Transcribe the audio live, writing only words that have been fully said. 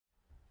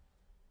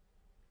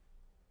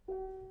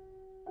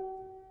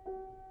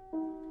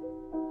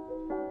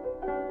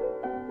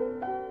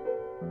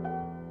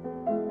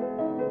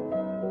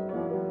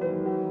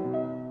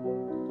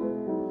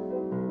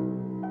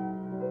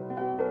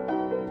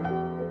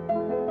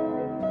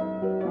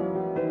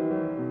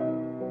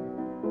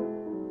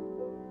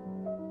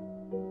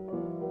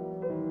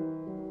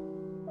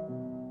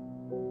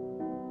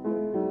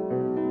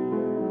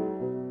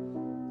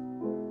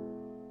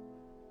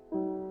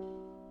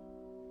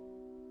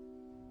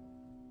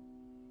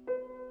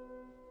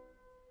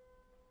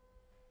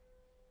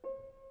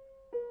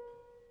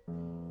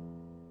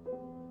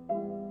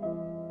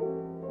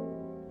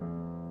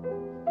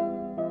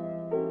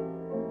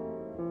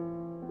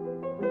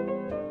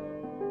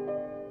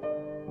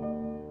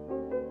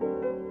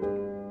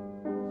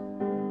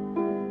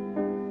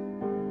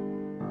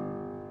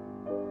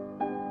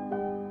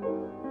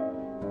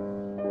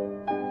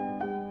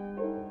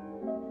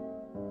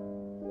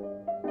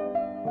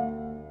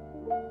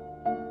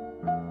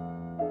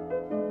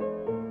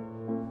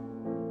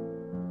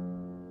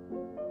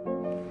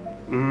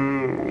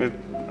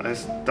I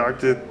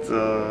started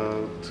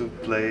to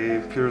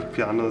play period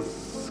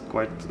pianos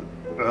quite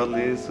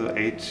early, so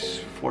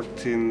age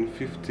 14,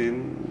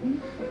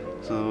 15.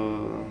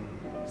 So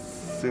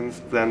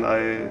since then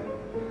I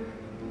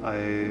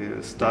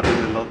studied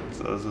a lot.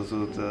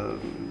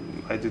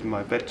 I did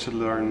my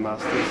bachelor and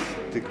master's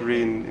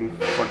degree in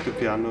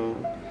fortepiano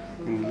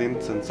in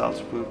Linz and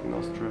Salzburg in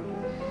Austria.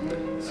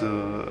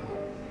 So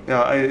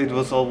yeah, it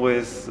was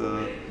always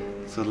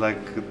so like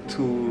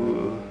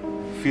two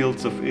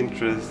fields of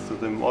interest, so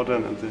the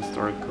modern and the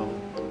historical.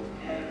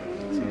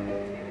 So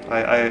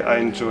I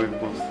enjoy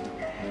both.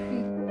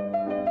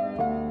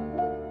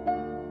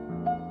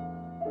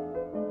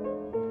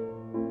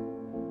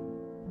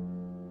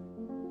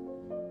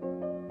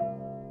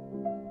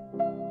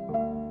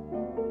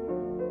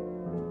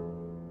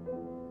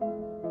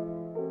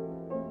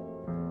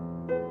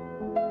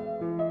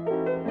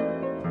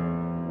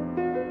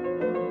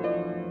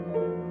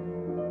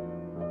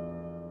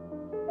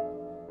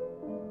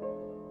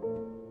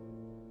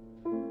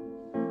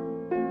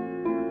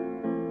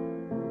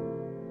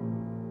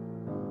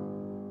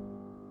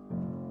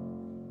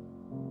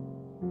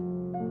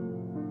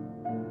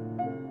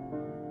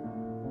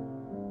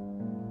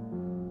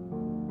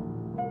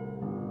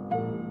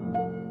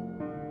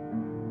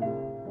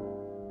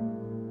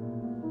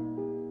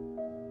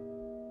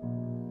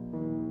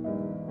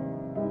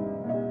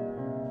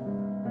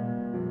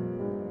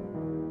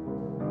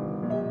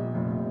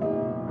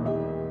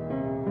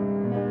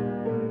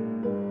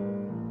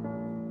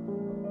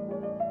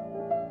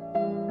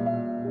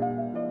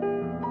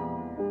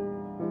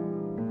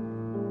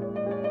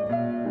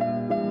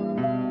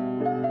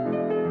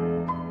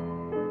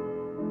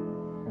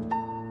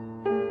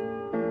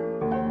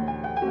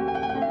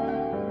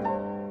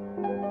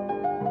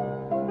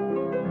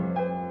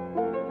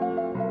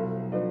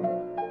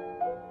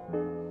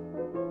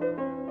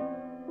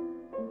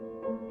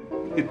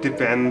 It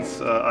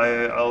depends.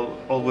 I'll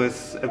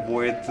always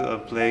avoid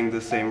playing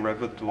the same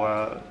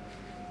repertoire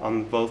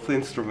on both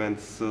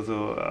instruments.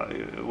 So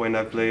when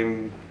I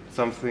play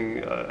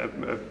something,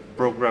 a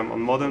program on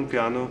modern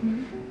piano,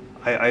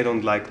 I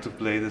don't like to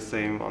play the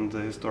same on the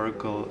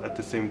historical at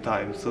the same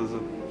time.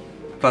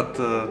 But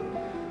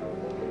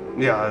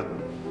yeah,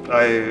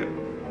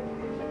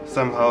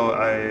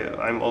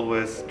 I'm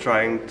always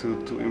trying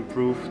to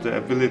improve the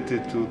ability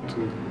to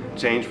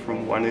change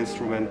from one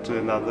instrument to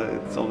another.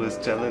 It's always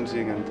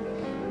challenging and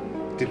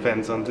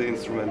depends on the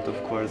instrument,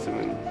 of course. I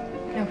mean,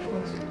 yeah, of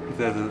course.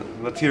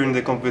 But here in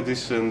the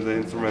competition, the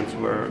instruments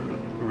were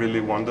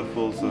really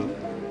wonderful. So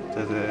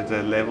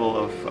the level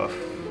of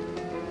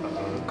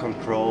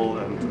control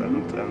and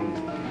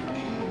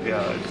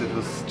yeah, it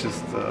was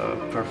just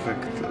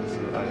perfect. So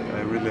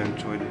I really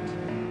enjoyed it.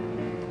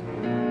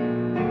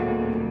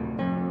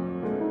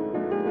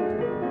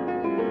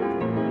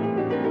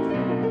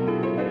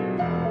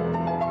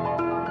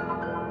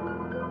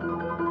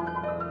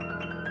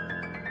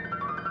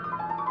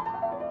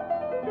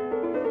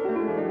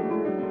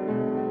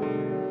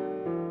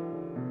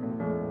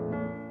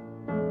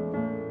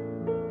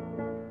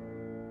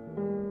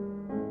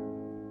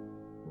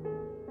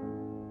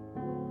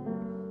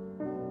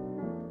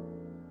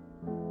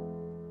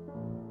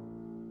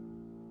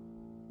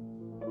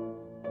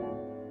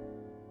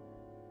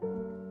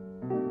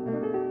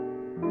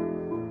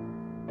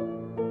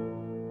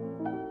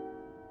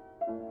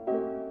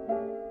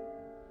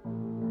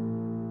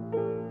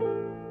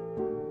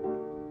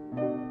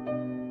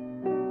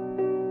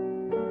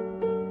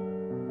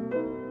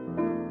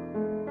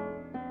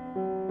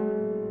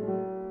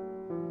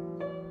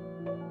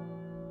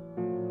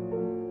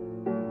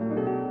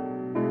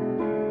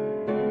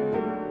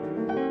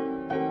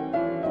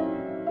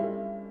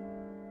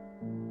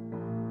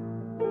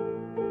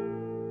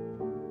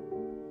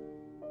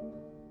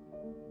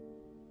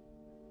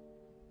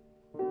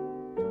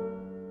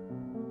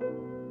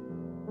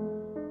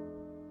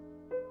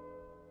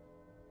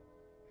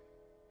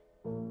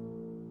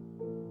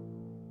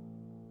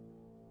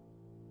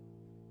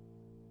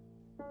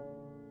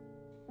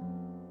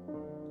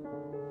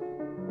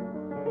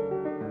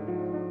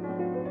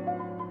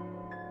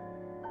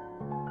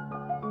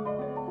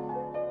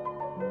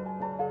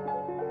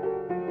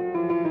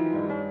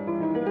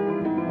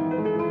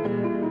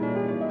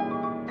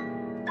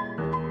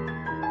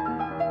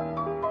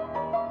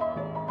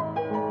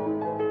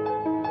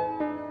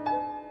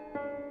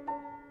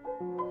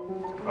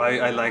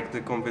 I like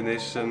the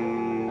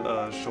combination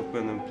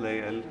Chopin and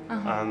play L,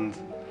 and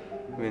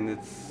I mean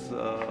it's.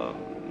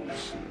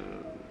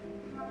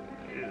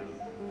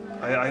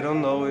 I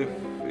don't know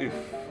if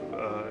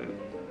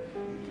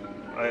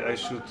I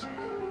should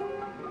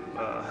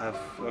have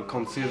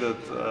considered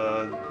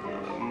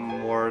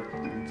more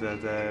the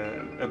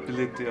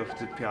ability of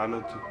the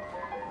piano to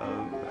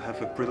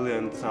have a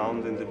brilliant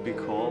sound in the big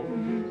hall. I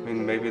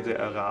mean, maybe the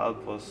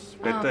Arab was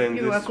better in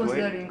this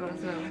way.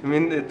 I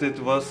mean, it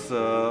was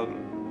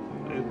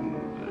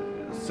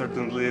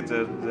certainly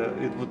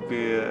it would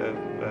be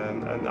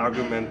an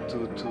argument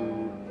to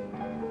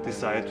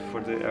decide for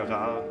the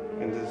Arab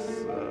in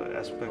this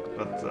aspect,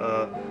 but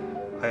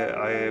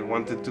I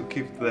wanted to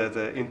keep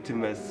the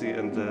intimacy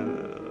and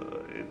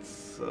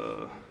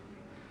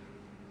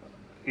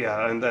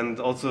yeah, and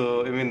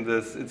also, I mean,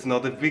 it's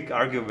not a big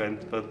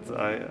argument, but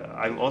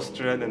I'm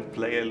Austrian and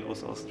Pleyel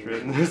was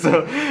Austrian,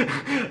 so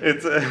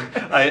it's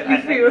I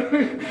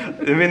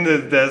mean,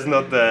 there's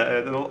not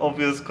an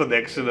obvious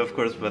connection, of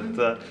course, but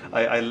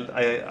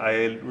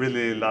I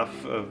really love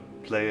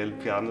Pleyel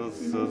pianos.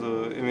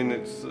 So I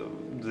mean,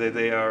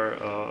 they are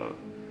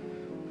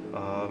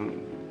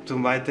to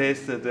my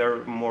taste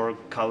they're more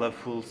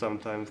colorful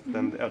sometimes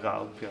than the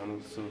Aral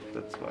pianos, so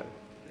that's why.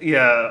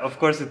 Yeah, of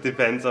course it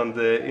depends on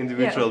the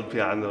individual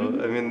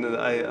piano. I mean,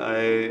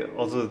 I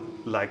also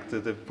liked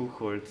the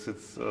Buchholz. It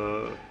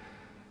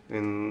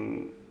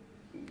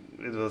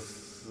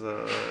was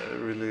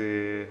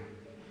really,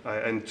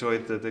 I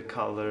enjoyed the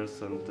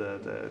colors and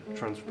the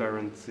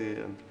transparency,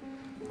 and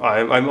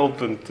I'm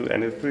open to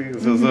anything.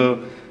 So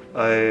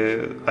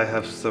I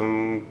have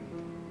some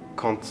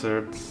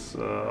concerts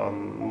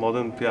on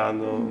modern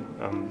piano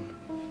and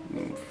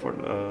for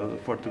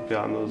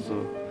fortepiano.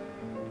 So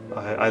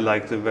I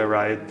like the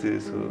variety,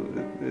 so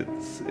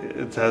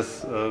it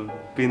has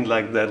been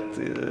like that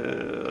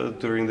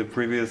during the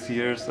previous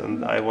years,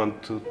 and I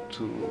want to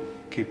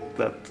keep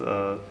that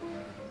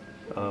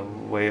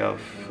way of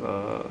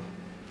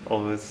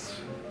always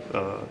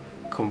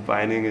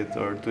combining it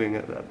or doing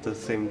it at the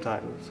same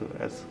time, so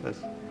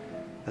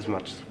as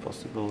much as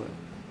possible.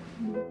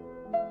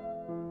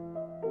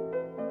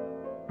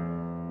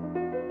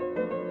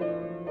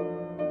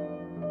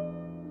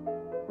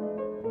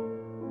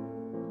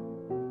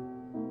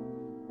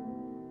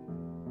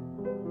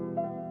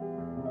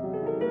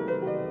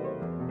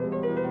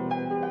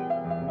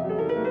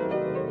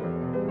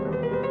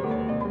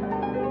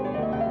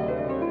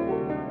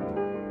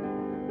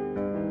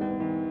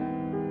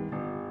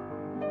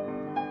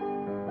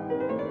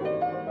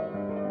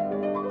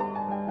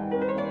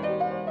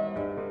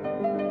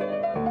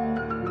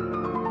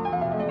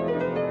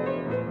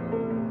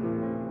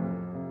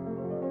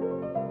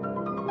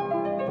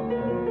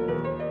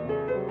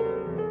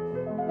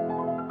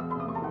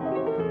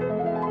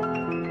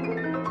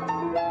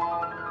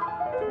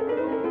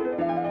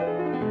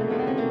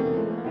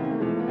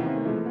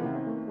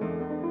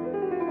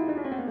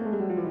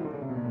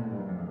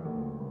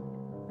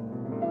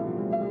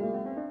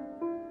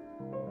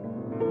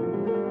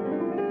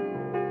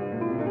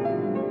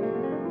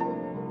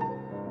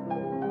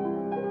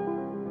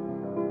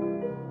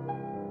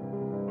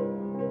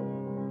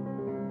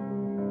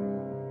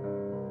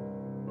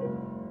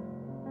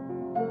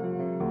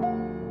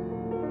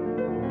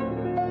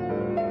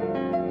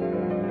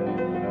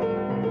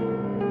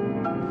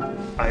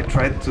 I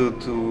tried to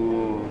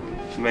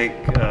make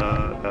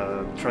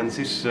a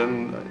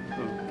transition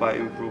by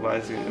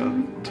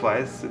improvising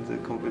twice in the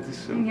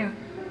competition,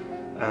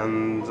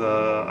 and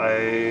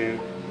I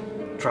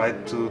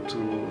tried to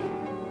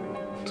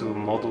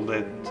model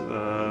it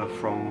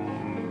from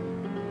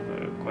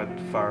quite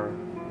far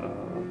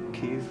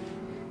keys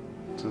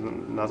to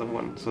another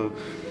one. So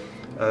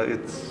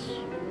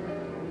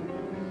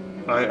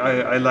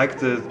I like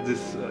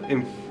this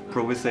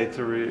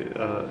improvisatory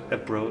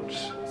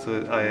approach.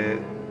 So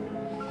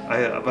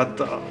but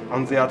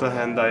on the other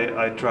hand,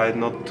 I tried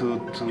not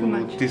to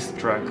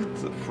distract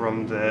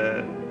from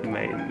the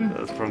main,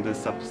 from the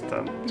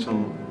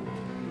substantial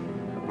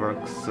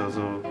works.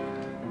 So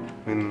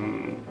I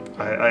mean,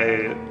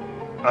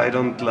 I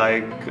don't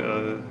like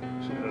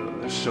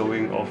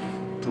showing off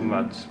too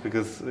much,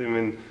 because I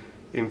mean,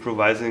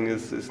 improvising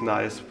is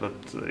nice,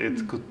 but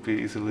it could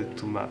be easily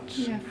too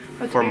much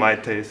for my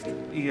taste.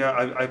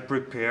 Yeah, I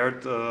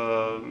prepared,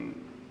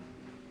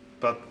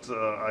 but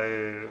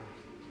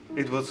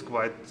it was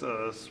quite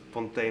a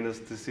spontaneous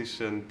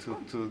decision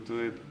to do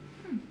it,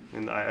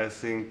 and I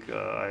think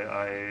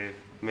I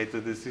made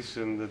the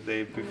decision the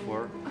day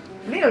before.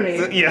 Really?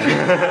 So, yeah.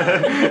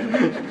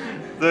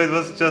 So it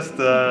was just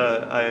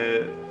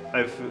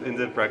in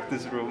the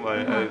practice room.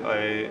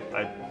 I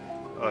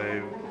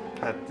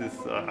had this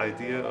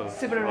idea of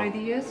several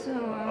ideas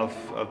of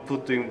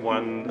putting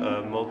one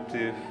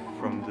motif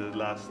from the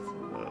last,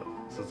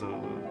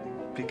 so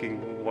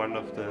picking one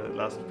of the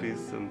last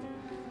piece and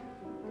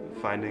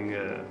finding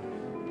a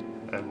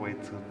way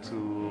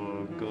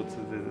to go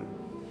to the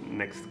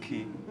next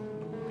key.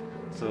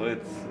 So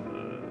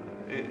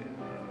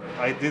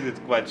I did it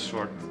quite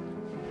short.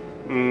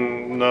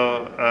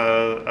 No,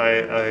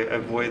 I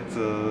avoid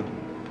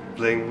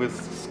playing with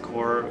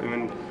score. I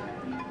mean,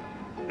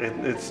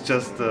 it's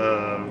just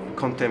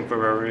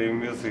contemporary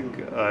music.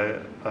 I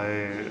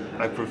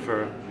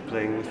prefer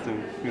playing with the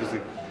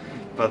music,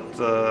 but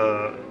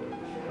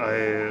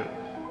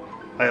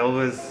I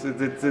always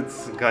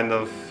it's kind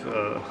of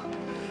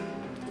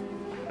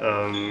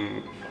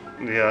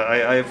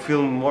yeah, I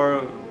feel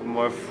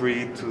more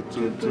free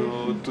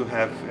to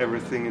have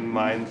everything in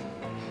mind.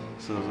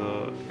 So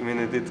I mean,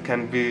 it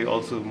can be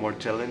also more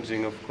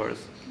challenging, of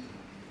course,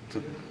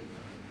 to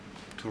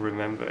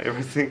remember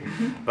everything.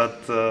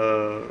 But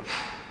I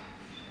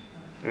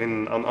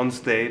mean, on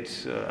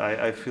stage,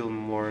 I feel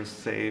more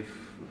safe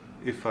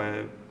if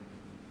I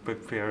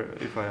prepared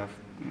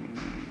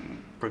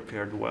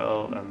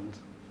well and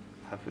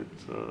have it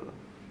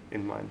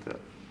in mind. Yeah.